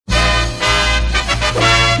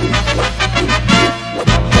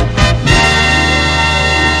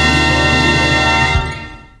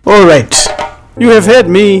Alright, you have heard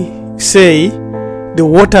me say the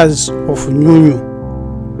waters of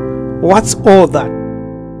NyuNyu. What's all that?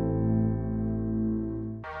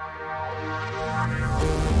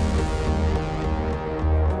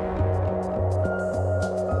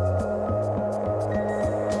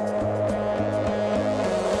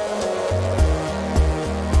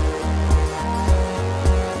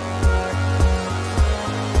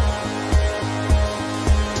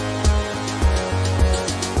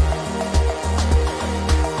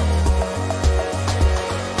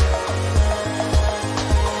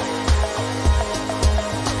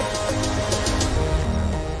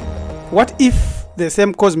 What if the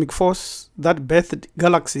same cosmic force that birthed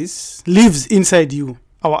galaxies lives inside you?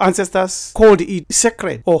 Our ancestors called it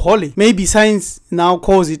sacred or holy. Maybe science now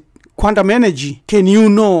calls it quantum energy. Can you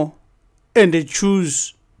know and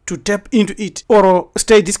choose to tap into it or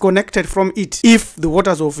stay disconnected from it if the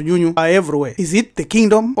waters of NyuNyu are everywhere? Is it the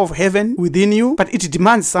kingdom of heaven within you? But it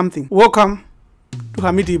demands something. Welcome to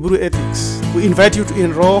Hamidi Iburu Ethics. We invite you to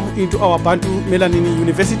enroll into our Bantu Melanin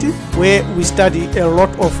University, where we study a lot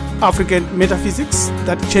of African metaphysics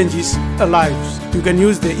that changes our lives. You can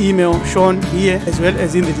use the email shown here as well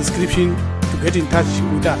as in the description to get in touch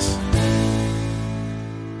with us.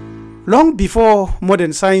 Long before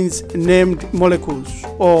modern science named molecules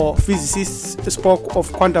or physicists spoke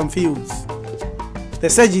of quantum fields, the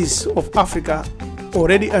sages of Africa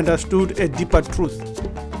already understood a deeper truth.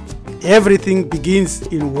 Everything begins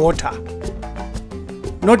in water.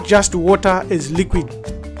 Not just water as liquid,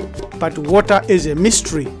 but water as a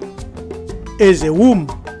mystery, as a womb,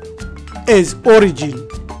 as origin,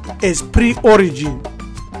 as pre-origin,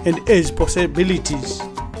 and as possibilities.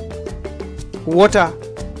 Water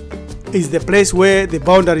is the place where the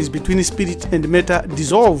boundaries between spirit and matter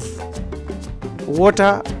dissolve.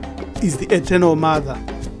 Water is the eternal mother.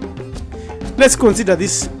 Let's consider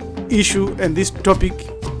this issue and this topic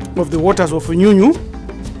of the waters of NyuNyu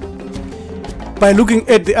by looking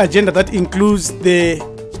at the agenda that includes the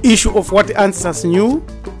issue of what the ancestors knew,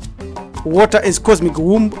 water as cosmic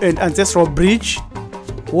womb and ancestral bridge.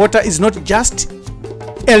 Water is not just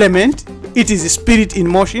element, it is a spirit in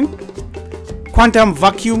motion, quantum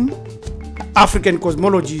vacuum, African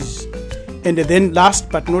cosmologies, and then last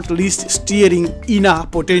but not least, steering inner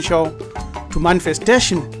potential to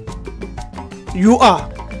manifestation. You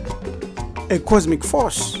are a cosmic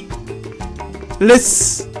force.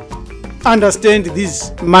 Let's understand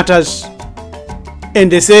these matters,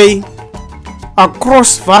 and they say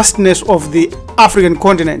across vastness of the African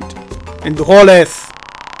continent and the whole earth,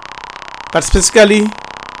 but specifically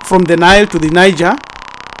from the Nile to the Niger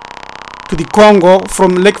to the Congo,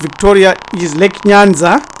 from Lake Victoria, which is Lake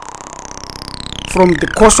Nyanza, from the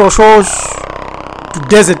coastal shores to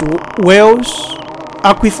desert wells,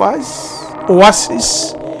 aquifers,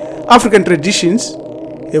 oases, African traditions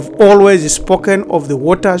have always spoken of the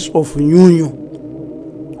waters of NyuNyu,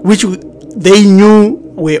 which they knew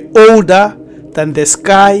were older than the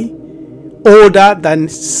sky, older than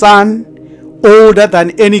sun, older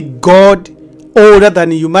than any god, older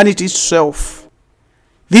than humanity itself.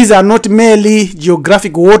 These are not merely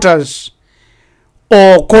geographic waters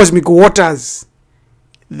or cosmic waters.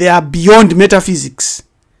 They are beyond metaphysics.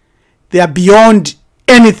 They are beyond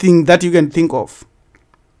anything that you can think of.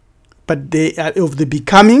 But they are of the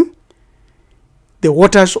becoming, the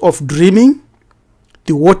waters of dreaming,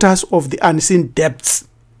 the waters of the unseen depths.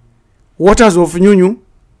 Waters of NyuNyu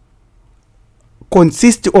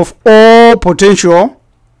consist of all potential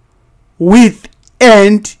with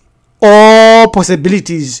and all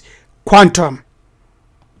possibilities, quantum.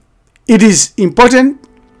 It is important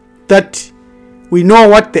that we know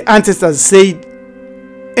what the ancestors said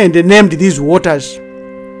and they named these waters.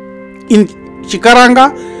 In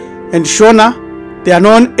Chikaranga and Shona, they are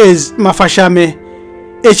known as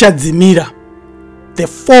Mafashame Echadzimira, the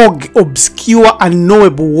fog, obscure,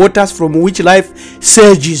 unknowable waters from which life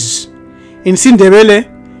surges. In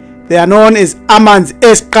Sindebele, they are known as Aman's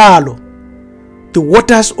Eskalo, the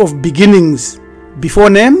waters of beginnings, before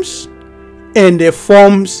names and their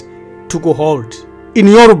forms took a hold. In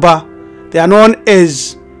Yoruba, they are known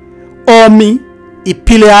as Omi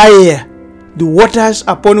Ipileaye, the waters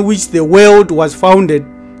upon which the world was founded,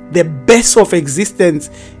 the base of existence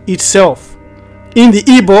itself. In the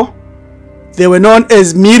Igbo, they were known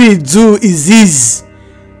as Mirizu Iziz,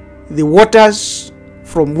 the waters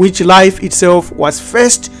from which life itself was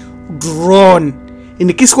first drawn. In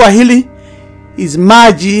the Kiswahili, is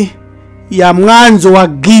Maji ya Mwanzo wa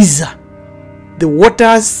Giza, the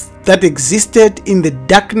waters that existed in the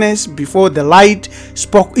darkness before the light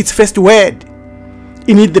spoke its first word.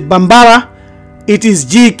 In the Bambara, it is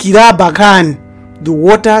Ji Kirabakan, the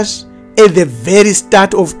waters at the very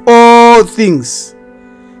start of all things,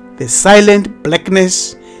 the silent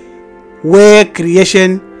blackness where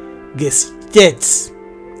creation gestates.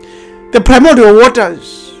 The primordial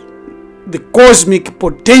waters, the cosmic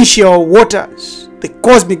potential waters, the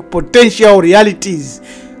cosmic potential realities,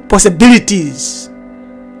 possibilities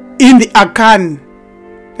in the Akan,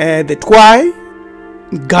 the Twai,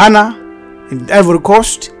 Ghana, and Ivory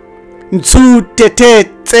Coast, Nsu tete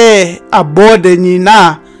te abode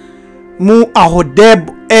nina mu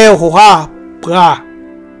ahodeb hoha bra.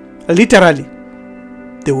 Literally,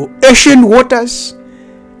 the ocean waters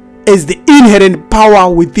is the inherent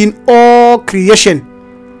power within all creation.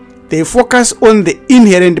 They focus on the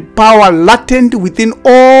inherent power latent within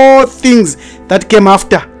all things that came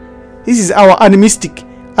after. This is our animistic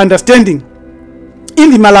understanding.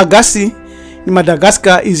 In the Malagasy, in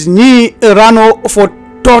Madagascar, is ni rano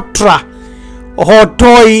fototra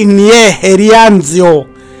hotoi nie herianzio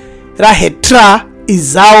rahetra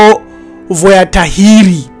izao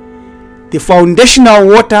voyatahiri. The foundational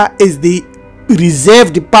water is the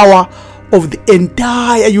reserved power of the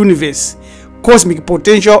entire universe. Cosmic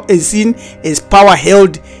potential is seen as power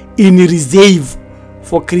held in reserve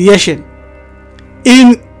for creation.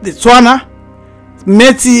 In the Tswana,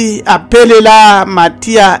 Meti apelela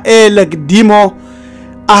matia gdimo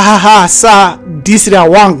ahaha sa disra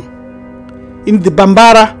wang. In the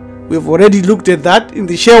Bambara, we've already looked at that. In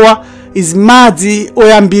the Shewa is madzi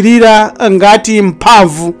oyambirira ngati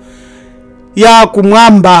mpavu ya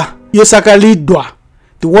kumwamba yosakalidwa,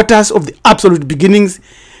 the waters of the absolute beginnings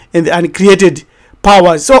and the uncreated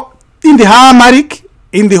powers. So in the Amharic,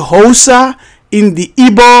 in the Hausa, in the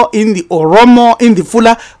Igbo, in the Oromo, in the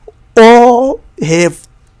Fula, all have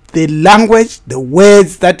the language, the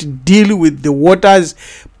words that deal with the waters,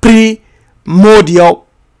 primordial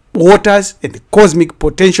waters and the cosmic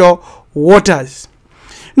potential waters.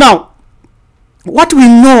 Now, what we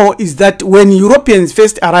know is that when Europeans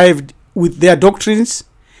first arrived with their doctrines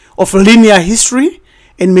of linear history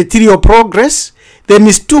and material progress, they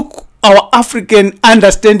mistook our African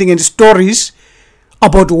understanding and stories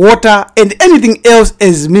about water and anything else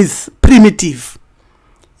as myth, primitive.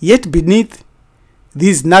 Yet beneath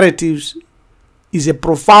these narratives is a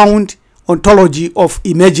profound ontology of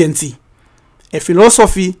emergency, a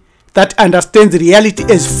philosophy that understands reality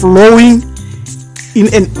as flowing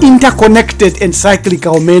in an interconnected and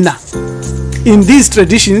cyclical manner. In these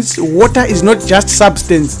traditions, water is not just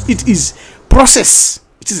substance, it is process,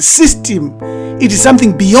 it is a system, it is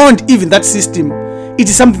something beyond even that system, it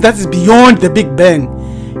is something that is beyond the Big Bang.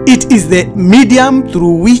 It is the medium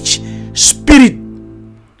through which spirit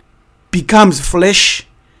becomes flesh,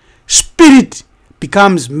 spirit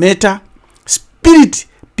becomes matter, spirit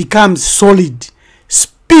becomes solid,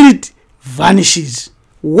 spirit vanishes.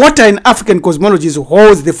 Water in African cosmologies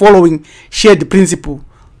holds the following shared principle: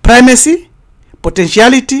 primacy,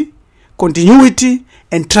 potentiality, continuity,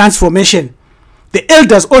 and transformation. The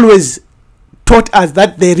elders always taught us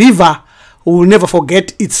that the river will never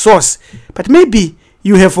forget its source, but maybe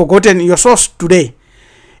you have forgotten your source today.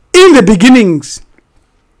 In the beginnings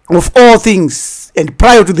of all things, and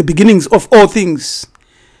prior to the beginnings of all things,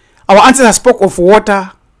 our ancestors spoke of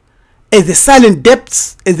water as the silent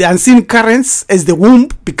depths, as the unseen currents, as the womb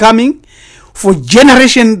becoming. For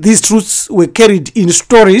generations, these truths were carried in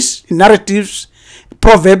stories, in narratives,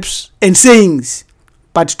 proverbs, and sayings.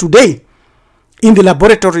 But today, in the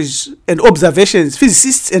laboratories and observations,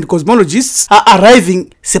 physicists and cosmologists are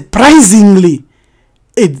arriving surprisingly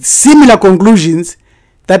at similar conclusions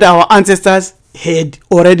that our ancestors had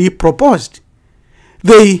already proposed.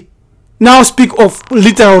 They now speak of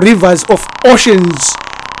literal rivers, of oceans,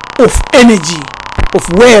 of energy, of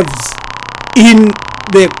waves in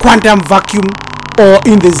the quantum vacuum or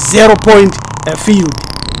in the 0 point field,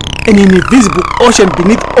 an invisible ocean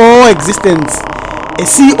beneath all existence, a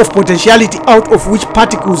sea of potentiality out of which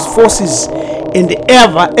particles, forces, and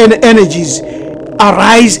energies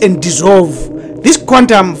arise and dissolve. This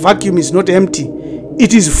quantum vacuum is not empty.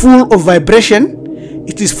 It is full of vibration.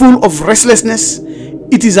 It is full of restlessness.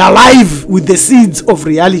 It is alive with the seeds of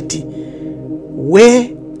reality. Where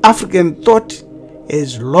African thought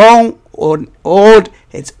has long or old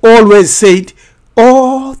has always said,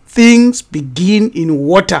 all things begin in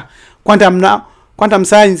water. Quantum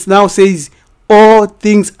science now says all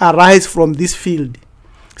things arise from this field.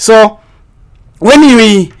 So when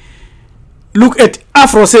we look at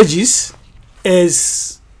Afro sages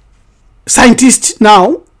as scientists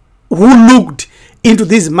now who looked into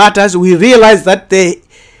these matters, we realize that they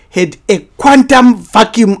had a quantum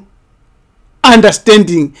vacuum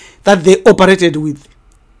understanding that they operated with.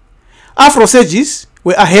 Afro sages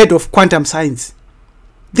were ahead of quantum science.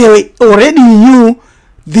 They already knew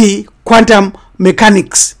the quantum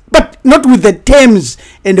mechanics, but not with the terms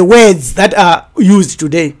and the words that are used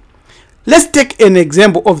today. Let's take an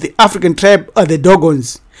example of the African tribe, the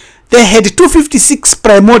Dogons. They had 256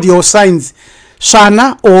 primordial signs,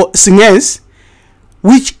 Shana or singers,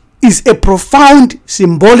 which is a profound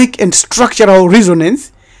symbolic and structural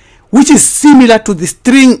resonance, which is similar to the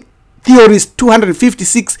string theory's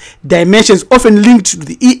 256 dimensions, often linked to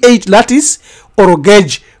the E8 lattice or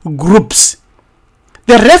gauge groups.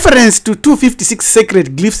 The reference to 256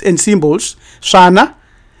 sacred glyphs and symbols, Shana,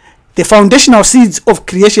 the foundational seeds of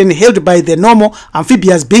creation held by the normal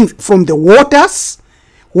amphibious beings from the waters,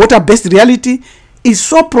 water-based reality, is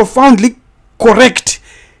so profoundly correct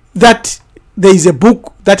that there is a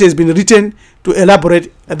book that has been written to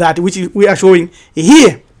elaborate that, which we are showing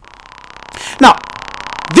here. Now,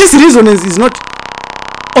 this resonance is not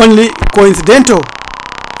only coincidental.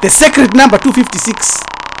 The sacred number 256,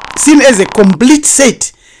 seen as a complete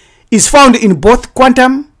set, is found in both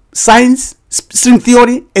quantum science, string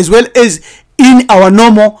theory, as well as in our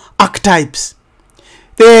normal archetypes.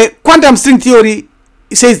 The quantum string theory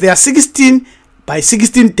says there are 16 by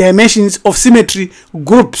 16 dimensions of symmetry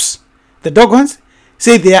groups. The Dogons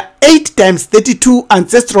say there are 8 times 32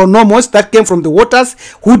 ancestral normals that came from the waters,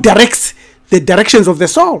 who directs the directions of the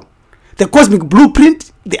soul. The cosmic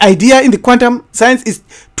blueprint, the idea in the quantum science, is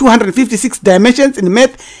 256 dimensions in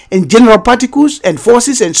math and general particles and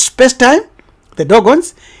forces and space-time. The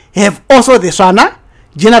Dogons have also the Shana,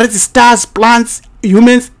 generates stars, plants,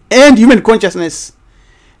 humans, and human consciousness.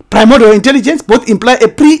 Primordial intelligence both imply a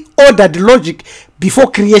pre-ordered logic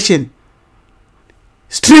before creation.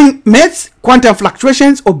 String maths, quantum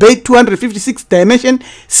fluctuations obey 256 dimension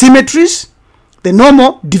symmetries. The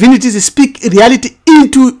normal divinities speak reality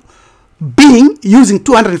into being using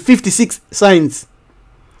 256 signs.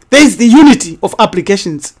 There is the unity of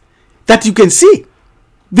applications that you can see.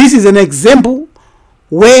 This is an example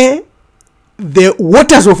where the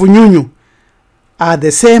waters of NyuNyu are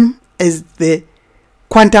the same as the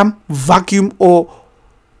quantum vacuum or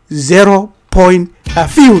 0 point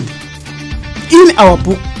field. In our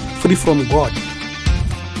book, Free from God,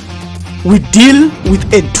 we deal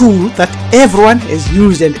with a tool that everyone has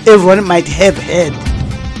used and everyone might have heard.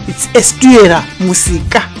 It's estuera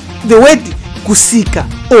musika. The word kusika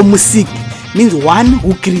or musik means one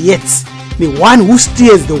who creates, the one who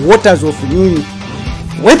steers the waters of NyuNyu.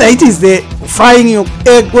 Whether it is the frying your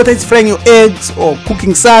egg, whether it's frying your eggs or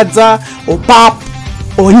cooking sadza or pap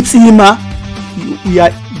or ntsima, we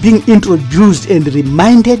are being introduced and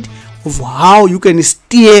reminded of how you can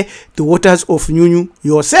steer the waters of NyuNyu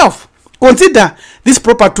yourself. Consider this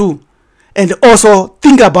proper tool and also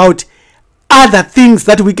think about other things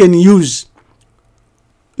that we can use.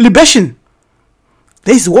 Libation.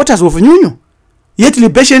 There is waters of NyuNyu. Yet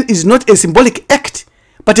libation is not a symbolic act,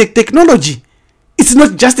 but a technology. It's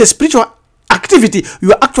not just a spiritual activity.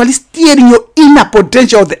 You are actually steering your inner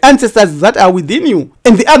potential, the ancestors that are within you.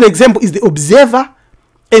 And the other example is the observer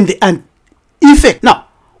and the effect. Now,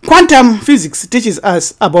 quantum physics teaches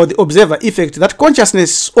us about the observer effect, that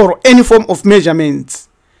consciousness or any form of measurements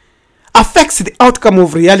affects the outcome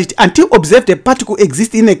of reality. Until observed, a particle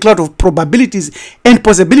exists in a cloud of probabilities and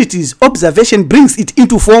possibilities. Observation brings it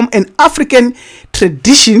into form, and African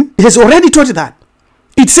tradition has already taught that.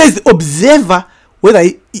 It says the observer, whether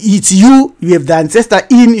it's you have the ancestor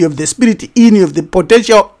in, you have the spirit in, you have the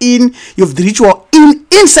potential in, you have the ritual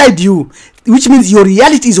inside you, which means your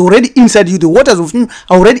reality is already inside you. The waters of NyuNyu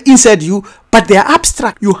are already inside you, but they are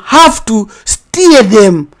abstract. You have to steer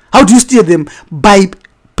them. How do you steer them? By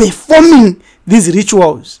performing these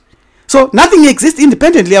rituals. So nothing exists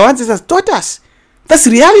independently. Our ancestors taught us. That's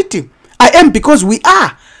reality. I am because we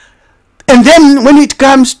are. And then when it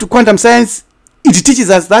comes to quantum science, it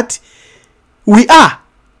teaches us that we are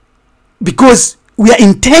because we are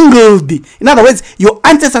entangled. In other words, your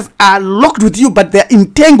ancestors are locked with you, but they are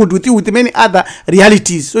entangled with you with many other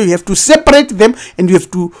realities. So you have to separate them and you have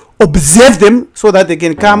to observe them so that they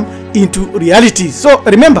can come into reality. So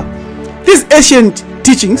remember, these ancient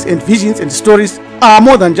teachings and visions and stories are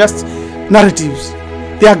more than just narratives.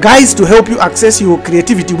 They are guides to help you access your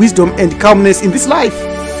creativity, wisdom, and calmness in this life.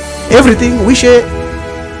 Everything we share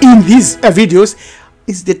in these videos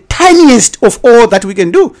is the tiniest of all that we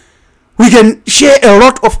can do. We can share a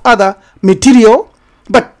lot of other material,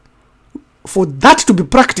 but for that to be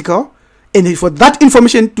practical and for that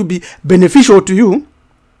information to be beneficial to you,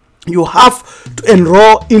 you have to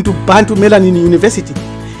enroll into Bantu Melanin University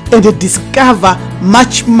and discover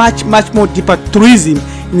much more deeper truism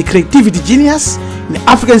in creativity, genius, in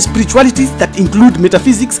African spiritualities that include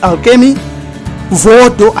metaphysics, alchemy,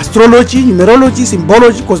 voodoo, astrology, numerology,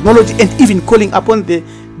 symbology, cosmology, and even calling upon the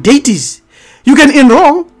deities. You can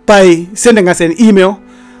enroll by sending us an email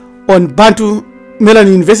on Bantu Melon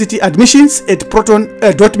University admissions at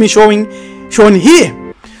proton.me shown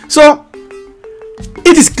here. So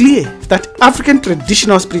it is clear that African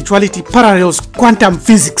traditional spirituality parallels quantum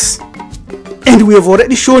physics, and we have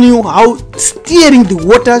already shown you how steering the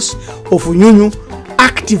waters of NyuNyu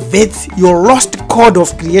activates your lost code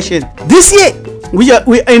of creation. This year we are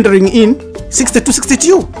entering in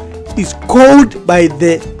 6262 is called by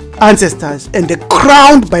the ancestors and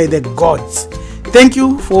crowned by the gods. Thank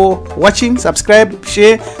you for watching. Subscribe,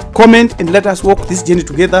 share, comment, and let us walk this journey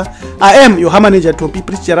together. I am your manager Tompi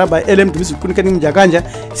Preacher Rabbi LM Kunikani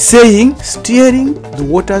Mjaganja, saying steering the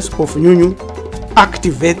waters of NyuNyu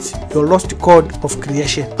activates your lost code of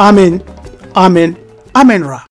creation. Amen. Amen. Amen Ra.